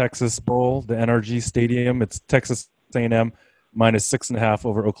Yep. Texas Bowl, the NRG Stadium? It's Texas A&M minus 6.5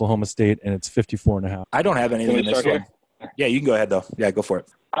 over Oklahoma State, and it's 54.5. I don't have anything Can in we this start one. Yeah, you can go ahead though. Yeah, go for it.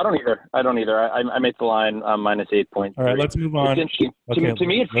 I don't either. I made the line minus 8.3. All right, let's move on. It's interesting. Okay, To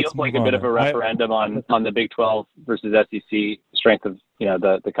me, it let's feels like move a bit on of a then. referendum on the Big 12 versus SEC strength of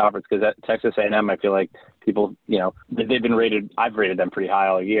the conference, because at Texas A&M, I feel like people they've been rated. I've rated them pretty high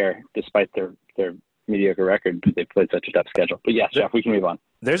all year, despite their mediocre record. They've played such a tough schedule. But yeah, Jeff, we can move on.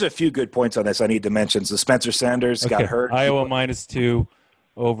 There's a few good points on this I need to mention. So Spencer Sanders got hurt. Iowa minus 2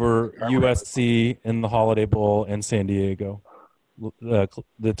 over USC in the Holiday Bowl in San Diego.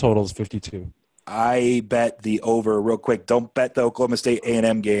 The total is 52. I bet the over real quick. Don't bet the Oklahoma State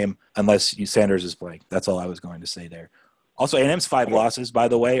A&M game unless Sanders is playing. That's all I was going to say there. Also, A&M's 5 losses, by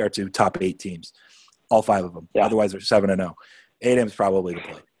the way, are to top 8 teams. All 5 of them. Yeah. Otherwise, they're 7-0. A&M's probably the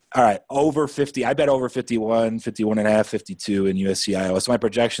play. All right, over 50. I bet over 51, 51.5, 52 in USC Iowa. So my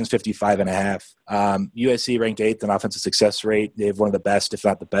projection is 55.5. USC ranked 8th in offensive success rate. They have one of the best, if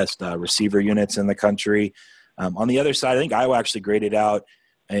not the best, receiver units in the country. On the other side, I think Iowa actually graded out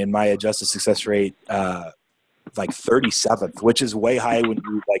in my adjusted success rate like 37th, which is way high when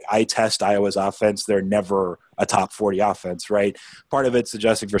you I test Iowa's offense. They're never a top 40 offense, right? Part of it's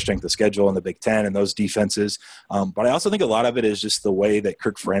adjusting for strength of schedule in the Big Ten and those defenses. But I also think a lot of it is just the way that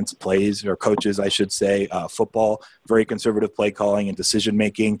Kirk Ferentz plays, or coaches, I should say, football. Very conservative play calling and decision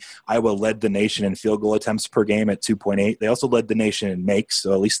making. Iowa led the nation in field goal attempts per game at 2.8. They also led the nation in makes,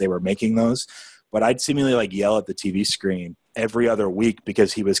 so at least they were making those. But I'd seemingly yell at the TV screen every other week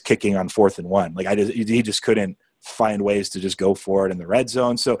because he was kicking on 4th and 1. He just couldn't find ways to just go for it in the red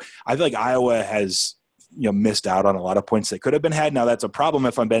zone. So I feel like Iowa has missed out on a lot of points that could have been had. Now that's a problem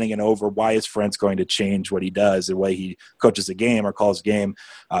if I'm betting an over. Why is Ferentz going to change what he does, the way he coaches a game or calls a game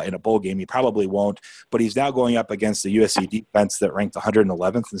in a bowl game? He probably won't. But he's now going up against the USC defense that ranked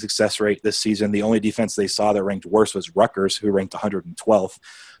 111th in success rate this season. The only defense they saw that ranked worse was Rutgers, who ranked 112th.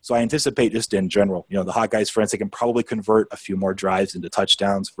 So I anticipate just in general, the Hawkeyes, for instance, can probably convert a few more drives into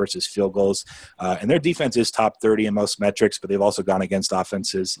touchdowns versus field goals. And their defense is top 30 in most metrics, but they've also gone against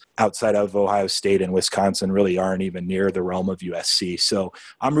offenses outside of Ohio State and Wisconsin really aren't even near the realm of USC. So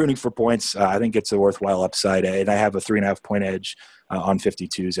I'm rooting for points. I think it's a worthwhile upside, and I have a 3.5 point edge on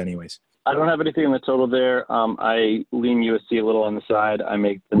 52s anyways. I don't have anything in the total there. I lean USC a little on the side. I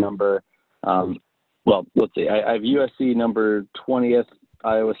make the number, let's see. I have USC number 20th,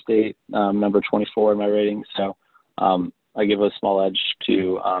 Iowa State number 24 in my rating. So I give a small edge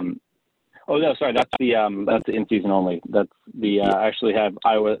to that's the in-season only. That's the I actually have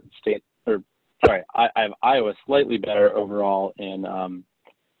Iowa State, I have Iowa slightly better overall in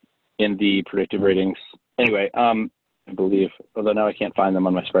the predictive ratings. Anyway, I believe, although now I can't find them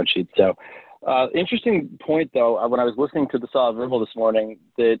on my spreadsheet. So, interesting point though. When I was listening to the Solid Verbal this morning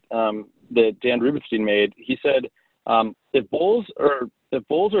that Dan Rubenstein made, he said if bowls are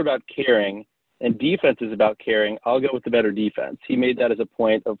about caring and defense is about caring, I'll go with the better defense. He made that as a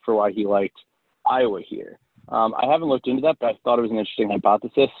point for why he liked Iowa here. I haven't looked into that, but I thought it was an interesting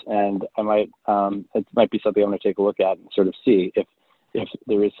hypothesis, and I might it might be something I'm going to take a look at and sort of see if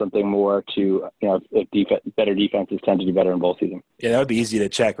there is something more to, if better defenses tend to do better in bowl season. Yeah, that would be easy to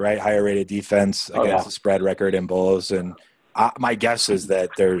check, right? Higher rated defense against the spread record in bowls. And my guess is that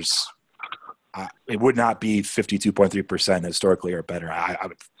there's it would not be 52.3% historically or better. I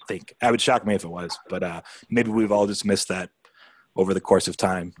would think. It would shock me if it was. But maybe we've all just missed that over the course of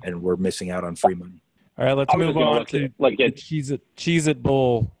time, and we're missing out on free money. All right, let's move on to Cheez-It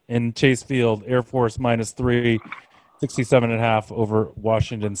Bowl in Chase Field. Air Force -3. 67.5 over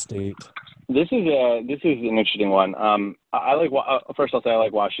Washington State. This is an interesting one. First I'll say I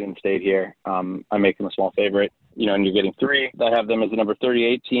like Washington State here. I make them a small favorite. And you're getting 3. I have them as the number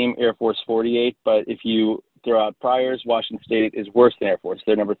 38 team, Air Force 48. But if you throw out priors, Washington State is worse than Air Force.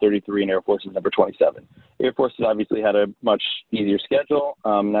 They're number 33 and Air Force is number 27. Air Force has obviously had a much easier schedule,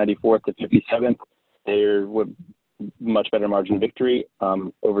 94th to 57th. They're much better margin of victory,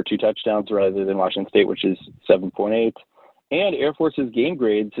 over 2 touchdowns rather than Washington State, which is 7.8. And Air Force's game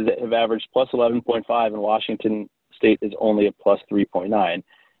grades have averaged plus 11.5, and Washington State is only a plus 3.9.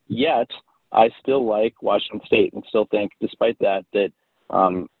 Yet, I still like Washington State and still think, despite that they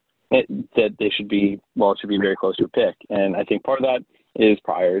should be, it should be very close to a pick. And I think part of that is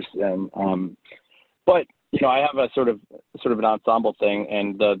priors. But, I have a sort of an ensemble thing,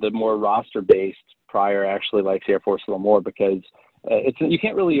 and the more roster-based prior actually likes Air Force a little more because you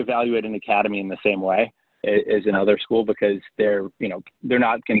can't really evaluate an academy in the same way as another school because they're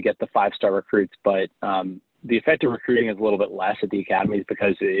not going to get the 5-star recruits, but the effective recruiting is a little bit less at the academies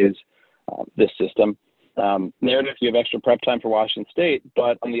because it is this system. Narrative, you have extra prep time for Washington State,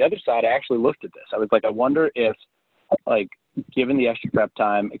 but on the other side, I actually looked at this. I was like, I wonder if, given the extra prep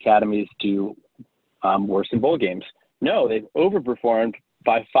time, academies do worse in bowl games. No, they've overperformed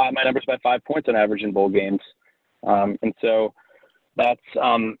by 5. My numbers by 5 points on average in bowl games, and so it's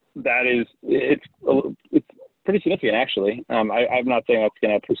pretty significant actually. I'm not saying that's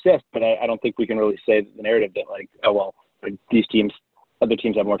going to persist, but I don't think we can really say the narrative that other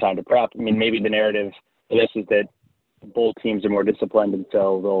teams have more time to prep. I mean, maybe the narrative for this is that bowl teams are more disciplined, and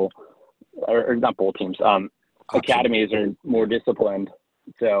so or not bowl teams, academies are more disciplined.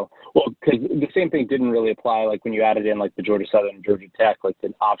 So, because the same thing didn't really apply, when you added in the Georgia Southern and Georgia Tech,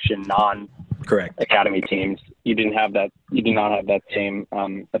 the option correct academy teams, you did not have that same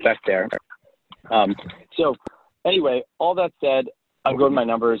effect there. So anyway, all that said, I'm going my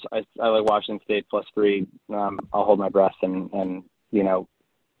numbers. I like Washington State +3. I'll hold my breath and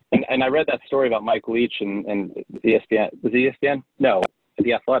I read that story about Mike Leach and ESPN. Was it ESPN? No,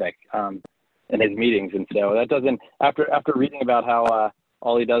 The Athletic, in his meetings. And so that doesn't, after reading about how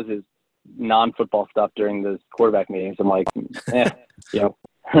all he does is non-football stuff during the quarterback meetings, I'm like, that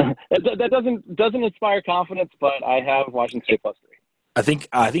doesn't inspire confidence, but I have Washington State +3. I think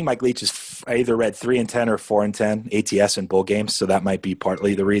Mike Leach is either read 3-10 or 4-10 ATS in bowl games, so that might be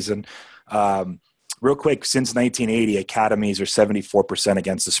partly the reason. Real quick, since 1980, academies are 74%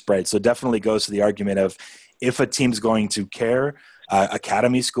 against the spread, so it definitely goes to the argument of if a team's going to care,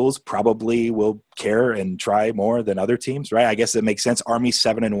 academy schools probably will care and try more than other teams, right? I guess it makes sense. Army's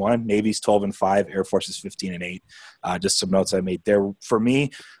 7-1, Navy's 12-5, Air Force is 15-8. Just some notes I made there. For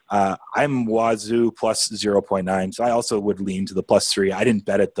me, I'm Wazoo +0.9, so I also would lean to the +3. I didn't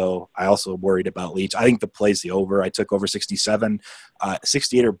bet it though. I also worried about Leach. I think the play's the over. I took over 67.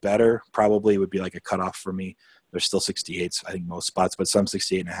 68 or better probably would be like a cutoff for me. There's still 68s, I think most spots, but some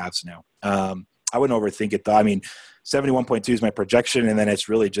 68.5s now. I wouldn't overthink it though. I mean, 71.2 is my projection, and then it's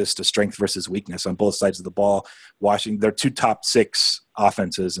really just a strength versus weakness on both sides of the ball. Their two top 6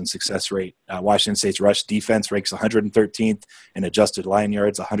 offenses in success rate. Washington State's rush defense ranks 113th in adjusted line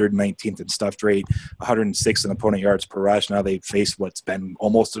yards, 119th in stuffed rate, 106th in opponent yards per rush. Now they face what's been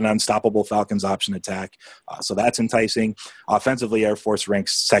almost an unstoppable Falcons option attack, so that's enticing. Offensively, Air Force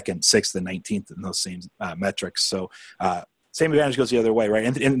ranks 2nd, 6th, and 19th in those same metrics. So same advantage goes the other way,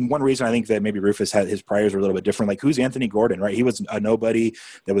 right? And one reason I think that maybe Rufus had his priors were a little bit different. Like, who's Anthony Gordon, right? He was a nobody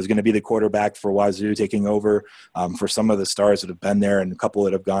that was going to be the quarterback for Wazoo, taking over for some of the stars that have been there and a couple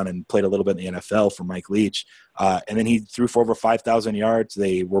that have gone and played a little bit in the NFL for Mike Leach. And then he threw for over 5,000 yards.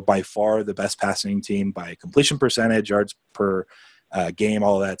 They were by far the best passing team by completion percentage, yards per game,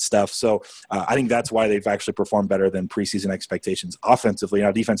 all of that stuff. So I think that's why they've actually performed better than preseason expectations offensively.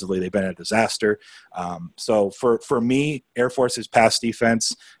 Now, defensively, they've been a disaster. So for me, Air Force's pass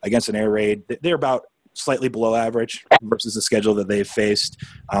defense against an air raid, they're about slightly below average versus the schedule that they've faced.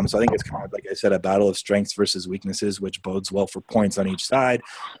 So I think it's kind of, like I said, a battle of strengths versus weaknesses, which bodes well for points on each side.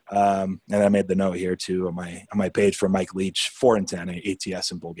 And I made the note here too on my page for Mike Leach, 4-10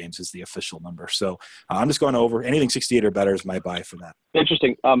 ATS in bowl games is the official number. So I'm just going over anything 68 or better is my buy for that.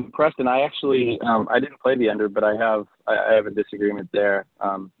 Interesting. Preston, I actually, I didn't play the under, but I have a disagreement there.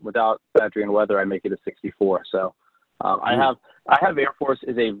 Without factoring in weather, I make it a 64. So I have Air Force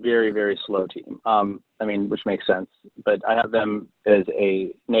as a very, very slow team. Which makes sense, but I have them as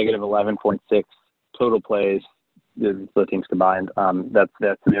a negative 11.6 total plays, the teams combined. That's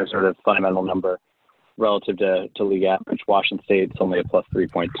their sort of fundamental number relative to league average. Washington State's only a plus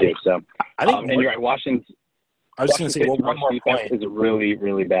 3.2. So I think, and you're right, Washington. I was going to say one more point is really,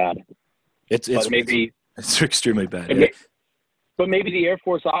 really bad. It's extremely bad. Yeah. But maybe the Air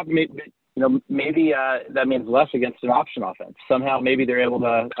Force maybe that means less against an option offense. Somehow maybe they're able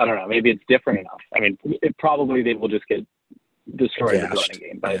to, I don't know, maybe it's different enough. Probably they will just get destroyed in the running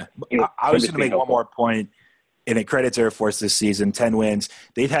game. But, I was going to make one more point, and it credits Air Force this season, 10 wins.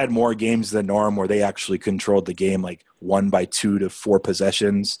 They've had more games than norm where they actually controlled the game, like 1 by 2 to 4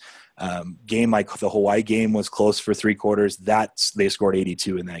 possessions. Game like the Hawaii game was close for 3 quarters. They scored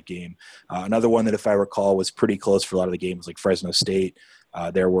 82 in that game. Another one that, if I recall, was pretty close for a lot of the games, like Fresno State.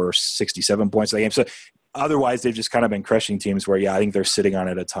 There were 67 points in the game. So otherwise, they've just kind of been crushing teams where, I think they're sitting on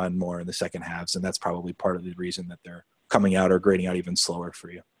it a ton more in the second halves, and that's probably part of the reason that they're coming out or grading out even slower for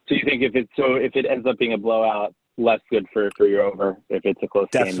you. So you think if it ends up being a blowout, less good for your over if it's a close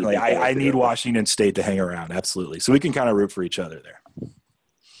game? Definitely. I need Washington State to hang around, absolutely. So we can kind of root for each other there.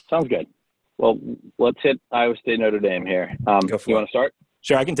 Sounds good. Well, let's hit Iowa State Notre Dame here. You want to start?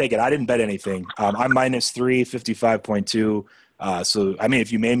 Sure, I can take it. I didn't bet anything. I'm minus 3, 55.2. So,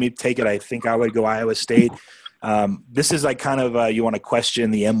 if you made me take it, I think I would go Iowa State. This is like kind of you want to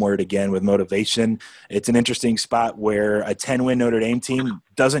question the M word again with motivation. It's an interesting spot where a 10-win Notre Dame team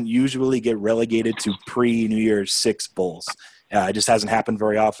doesn't usually get relegated to pre-New Year's 6 bowls. It just hasn't happened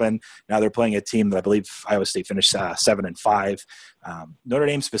very often. Now they're playing a team that I believe Iowa State finished 7-5. Notre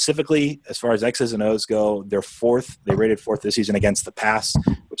Dame specifically, as far as X's and O's go, they're 4th. They rated 4th this season against the pass,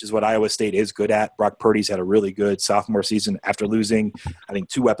 which is what Iowa State is good at. Brock Purdy's had a really good sophomore season after losing, I think,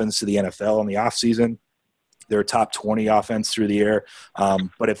 2 weapons to the NFL in the offseason. They're a top 20 offense through the air.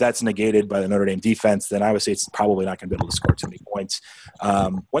 But if that's negated by the Notre Dame defense, then Iowa State's probably not going to be able to score too many points.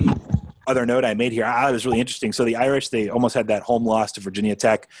 One other note I made here, it was really interesting. So the Irish, they almost had that home loss to Virginia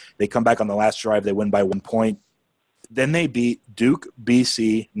Tech. They come back on the last drive. They win by 1 point. Then they beat Duke,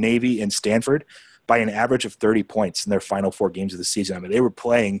 BC, Navy, and Stanford by an average of 30 points in their final 4 games of the season. They were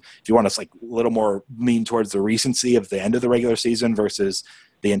playing, if you want to a little more lean towards the recency of the end of the regular season versus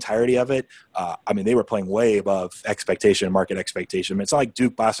the entirety of it. They were playing way above expectation, market expectation. It's not like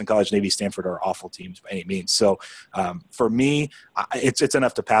Duke, Boston College, Navy, Stanford are awful teams by any means. So for me, it's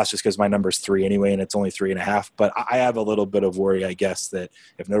enough to pass just because my number's 3 anyway, and it's only 3.5. But I have a little bit of worry, I guess, that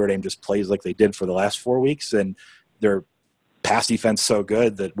if Notre Dame just plays like they did for the last 4 weeks, and their pass defense so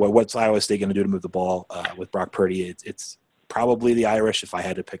good that what's Iowa State going to do to move the ball with Brock Purdy? It's probably the Irish if I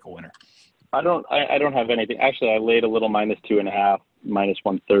had to pick a winner. I don't have anything. Actually, I laid a little minus 2.5, minus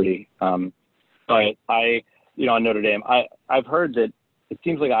 130. But on Notre Dame, I've heard that it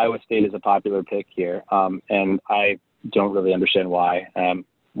seems like Iowa State is a popular pick here. And I don't really understand why.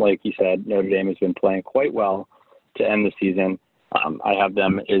 Like you said, Notre Dame has been playing quite well to end the season. I have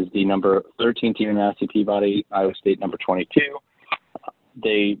them as the number 13 team in the SCP body, Iowa State number 22.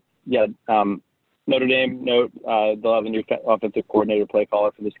 Notre Dame, they'll have a new offensive coordinator, play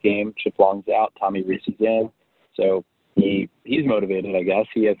caller for this game. Chip Long's out. Tommy Rees is in. So he's motivated, I guess.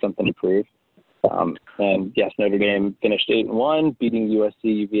 He has something to prove. And yes, Notre Dame finished 8-1, beating USC,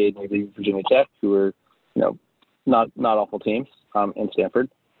 UVA, Navy, Virginia Tech, who were, not awful teams in Stanford.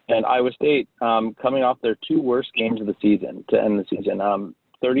 And Iowa State coming off their two worst games of the season to end the season,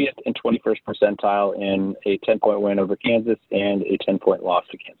 30th and 21st percentile in a 10-point win over Kansas and a 10-point loss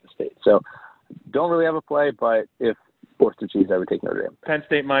to Kansas State. So don't really have a play, but if forced to choose, I would take Notre Dame. Penn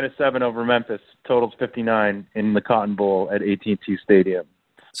State -7 over Memphis, totals 59 in the Cotton Bowl at AT&T Stadium.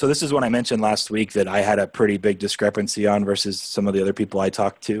 So this is what I mentioned last week that I had a pretty big discrepancy on versus some of the other people I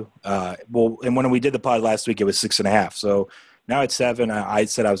talked to. And when we did the pod last week, it was 6.5. So now it's 7. I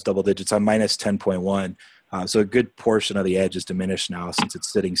said I was double digits. I'm minus 10.1. So a good portion of the edge is diminished now since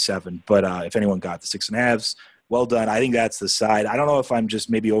it's sitting 7. But if anyone got the 6.5s, well done. I think that's the side. I don't know if I'm just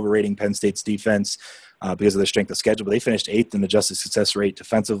maybe overrating Penn State's defense because of their strength of schedule, but they finished 8th in adjusted success rate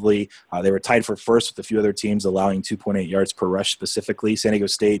defensively. They were tied for first with a few other teams, allowing 2.8 yards per rush specifically. San Diego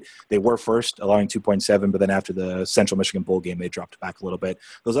State, they were first, allowing 2.7, but then after the Central Michigan Bowl game, they dropped back a little bit.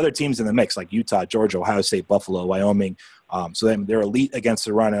 Those other teams in the mix, like Utah, Georgia, Ohio State, Buffalo, Wyoming, so they're elite against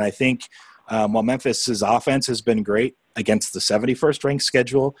the run. And I think while Memphis's offense has been great against the 71st ranked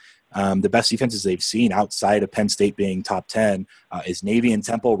schedule, the best defenses they've seen outside of Penn State being top 10 is Navy and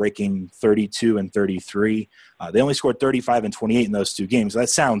Temple, ranking 32 and 33. They only scored 35 and 28 in those two games. That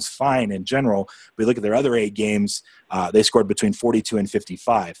sounds fine in general. But look at their other 8 games, they scored between 42 and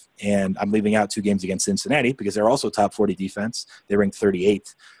 55. And I'm leaving out 2 games against Cincinnati because they're also top 40 defense. They ranked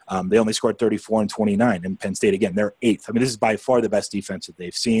 38th. They only scored 34 and 29. And Penn State, again, they're 8th. I mean, this is by far the best defense that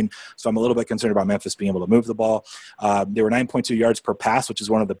they've seen. So I'm a little bit concerned about Memphis being able to move the ball. They were 9.2 yards per pass, which is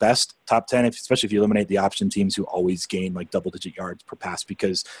one of the best top 10, especially if you eliminate the option teams who always gain like double-digit yards per pass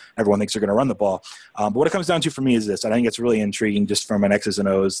because everyone thinks they're going to run the ball. But what it comes down to for me is this. I think it's really intriguing just from an X's and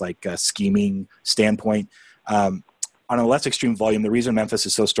O's like scheming standpoint. On a less extreme volume, the reason Memphis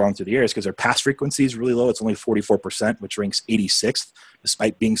is so strong through the air is because their pass frequency is really low. It's only 44%, which ranks 86th,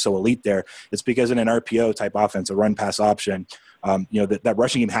 despite being so elite there. It's because in an RPO type offense, a run pass option, that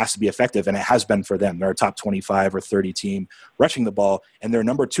rushing game has to be effective, and it has been for them. They're a top 25 or 30 team rushing the ball, and they're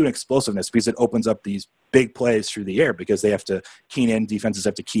number 2 in explosiveness because it opens up these big plays through the air because they have to key in, defenses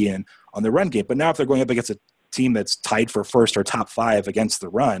have to key in on the run game. But now if they're going up against a team that's tied for first or top 5 against the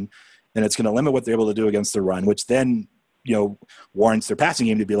run, then it's going to limit what they're able to do against the run, which then warrants their passing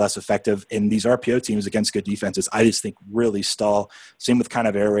game to be less effective. And these RPO teams against good defenses, I just think really stall. Same with kind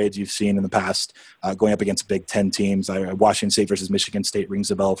of air raids you've seen in the past, going up against Big Ten teams. Washington State versus Michigan State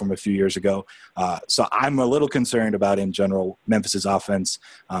rings a bell from a few years ago. So I'm a little concerned about, in general, Memphis's offense.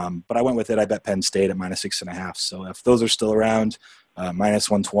 But I went with it. I bet Penn State at minus 6.5. So if those are still around, minus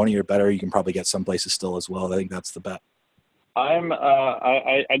 120 or better, you can probably get some places still as well. I think that's the bet.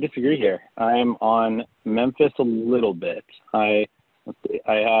 I disagree here. I am on Memphis a little bit. I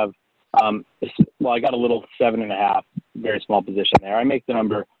have I got a little 7.5, very small position there. I make the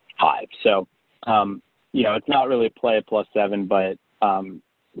number 5. So it's not really a play at +7, but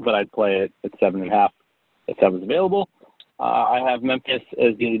I'd play it at 7.5 if that was available. I have Memphis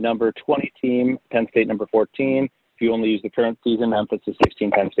as the number 20 team, Penn State number 14. If you only use the current season, Memphis is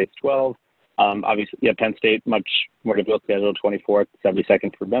 16, Penn State's 12. Obviously, Penn State, much more difficult schedule, 24th,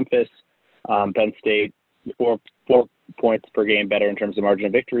 72nd for Memphis. Penn State, 4 points per game better in terms of margin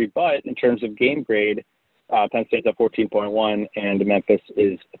of victory, but in terms of game grade, Penn State's at 14.1 and Memphis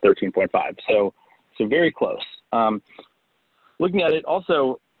is 13.5. So very close. Looking at it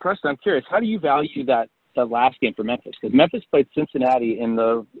also, Preston, I'm curious, how do you value that last game for Memphis? Because Memphis played Cincinnati in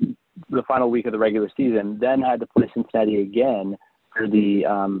the final week of the regular season, then had to play Cincinnati again for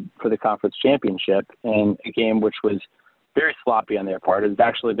the conference championship, in a game which was very sloppy on their part. It was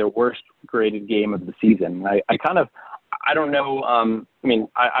actually their worst graded game of the season. I don't know. I'm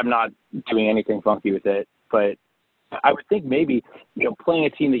not doing anything funky with it, but I would think maybe, playing a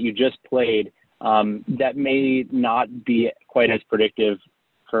team that you just played, that may not be quite as predictive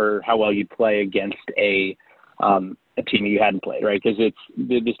for how well you play against a team that you hadn't played, right? Because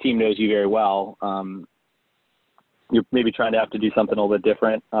this team knows you very well. You're maybe trying to have to do something a little bit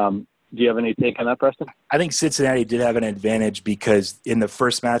different. Do you have any take on that, Preston? I think Cincinnati did have an advantage because in the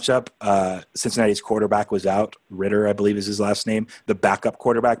first matchup, Cincinnati's quarterback was out. Ritter, I believe is his last name. The backup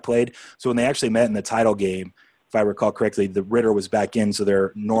quarterback played. So when they actually met in the title game, if I recall correctly, the Ritter was back in, so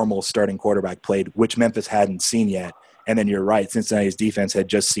their normal starting quarterback played, which Memphis hadn't seen yet. And then you're right, Cincinnati's defense had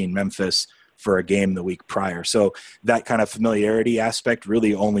just seen Memphis for a game the week prior. So that kind of familiarity aspect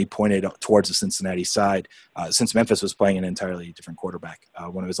really only pointed towards the Cincinnati side since Memphis was playing an entirely different quarterback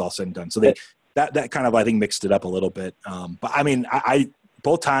when it was all said and done. So that kind of, I think, mixed it up a little bit. But I mean, I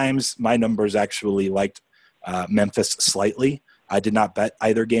both times my numbers actually liked Memphis slightly. I did not bet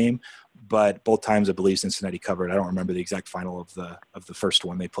either game, but both times I believe Cincinnati covered. I don't remember the exact final of the first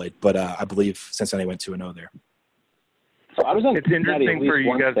one they played, but I believe Cincinnati went 2-0 there. So I was on it's interesting for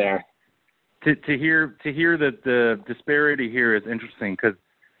you guys there. To hear that the disparity here is interesting, because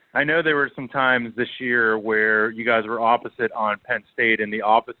I know there were some times this year where you guys were opposite on Penn State in the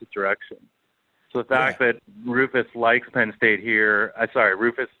opposite direction. So the fact that Rufus likes Penn State here,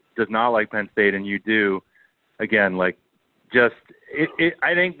 Rufus does not like Penn State and you do, again, like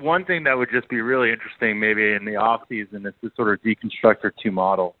I think one thing that would just be really interesting maybe in the off season is to sort of deconstruct our two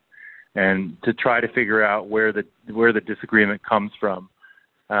models and to try to figure out where the disagreement comes from.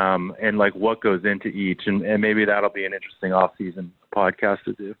 And like what goes into each, and maybe that'll be an interesting off-season podcast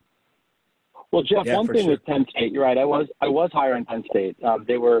to do. Well, Jeff, one thing with Penn State, you're right. I was higher on Penn State.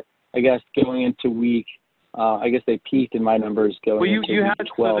 They were, I guess, going into week. I guess they peaked in my numbers going into week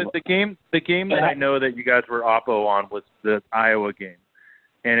 12. So the game that I know that you guys were oppo on was the Iowa game,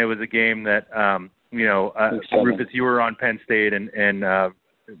 and it was a game that Rufus, you were on Penn State, and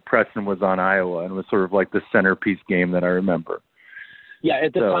Preston was on Iowa, and it was sort of like the centerpiece game that I remember. Yeah,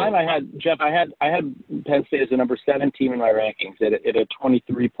 at the time I had Penn State as the number 7 team in my rankings at a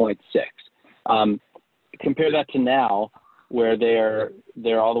 23.6. Compare that to now, where they're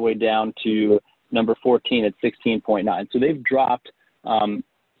all the way down to number 14 at 16.9. So they've dropped a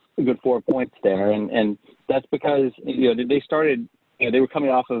good 4 points there, and that's because they started. They were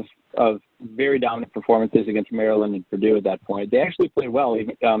coming off of very dominant performances against Maryland and Purdue at that point. They actually played well,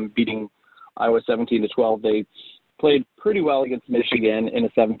 beating Iowa 17-12. They played pretty well against Michigan in a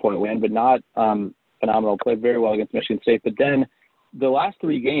 7-point win, but not phenomenal. Played very well against Michigan State. But then the last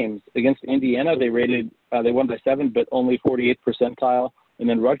 3 games against Indiana, they won by 7, but only 48th percentile. And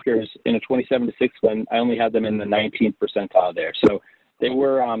then Rutgers in a 27-6 win, I only had them in the 19th percentile there. So they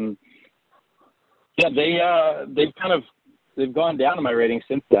were, they've gone down in my rating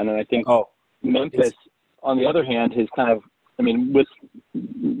since then. And I think Memphis, on the other hand, has kind of, with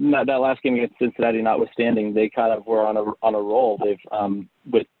that last game against Cincinnati notwithstanding, they kind of were on a roll. They've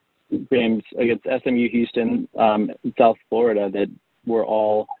with games against SMU, Houston, South Florida that were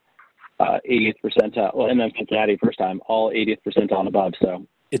all 80th percentile, and then Cincinnati first time, all 80th percentile and above. So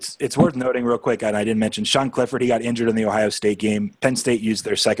it's worth noting real quick, and I didn't mention Sean Clifford. He got injured in the Ohio State game. Penn State used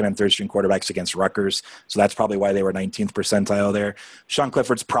their second and third string quarterbacks against Rutgers, so that's probably why they were 19th percentile there. Sean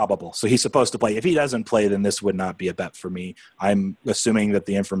Clifford's probable, so he's supposed to play. If he doesn't play, then this would not be a bet for me. I'm assuming that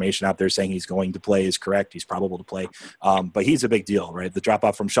the information out there saying he's going to play is correct. He's probable to play, but he's a big deal, right? The drop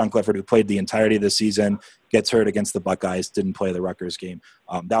off from Sean Clifford, who played the entirety of the season, gets hurt against the Buckeyes, didn't play the Rutgers game.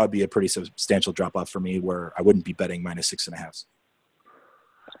 That would be a pretty substantial drop off for me, where I wouldn't be betting -6.5.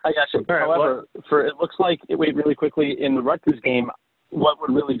 I got you. However, it looks like really quickly in the Rutgers game, what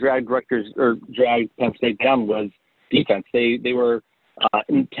would really drag Penn State down was defense. They were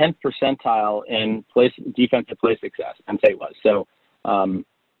in 10th percentile in defensive play success. Penn State was so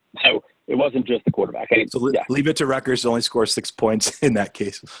it wasn't just the quarterback. Leave it to Rutgers to only score 6 points in that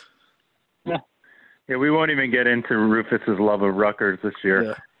case. Yeah, we won't even get into Rufus's love of Rutgers this year.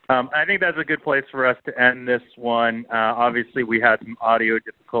 Yeah. I think that's a good place for us to end this one. Obviously, we had some audio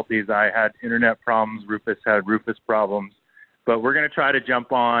difficulties. I had internet problems. Rufus had Rufus problems. But we're going to try to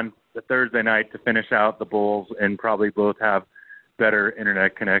jump on the Thursday night to finish out the Bulls and probably both have better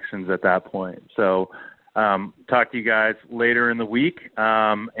internet connections at that point. So talk to you guys later in the week,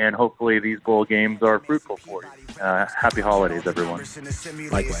 and hopefully these bowl games are fruitful for you. Happy holidays, everyone.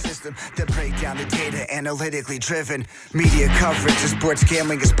 Likewise. The breakdown, the data analytically driven. Media coverage of sports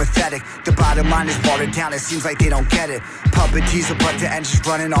gambling is pathetic. The bottom line is watered down. It seems like they don't get it. Puppet teaser, but the engine's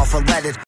running off unleaded.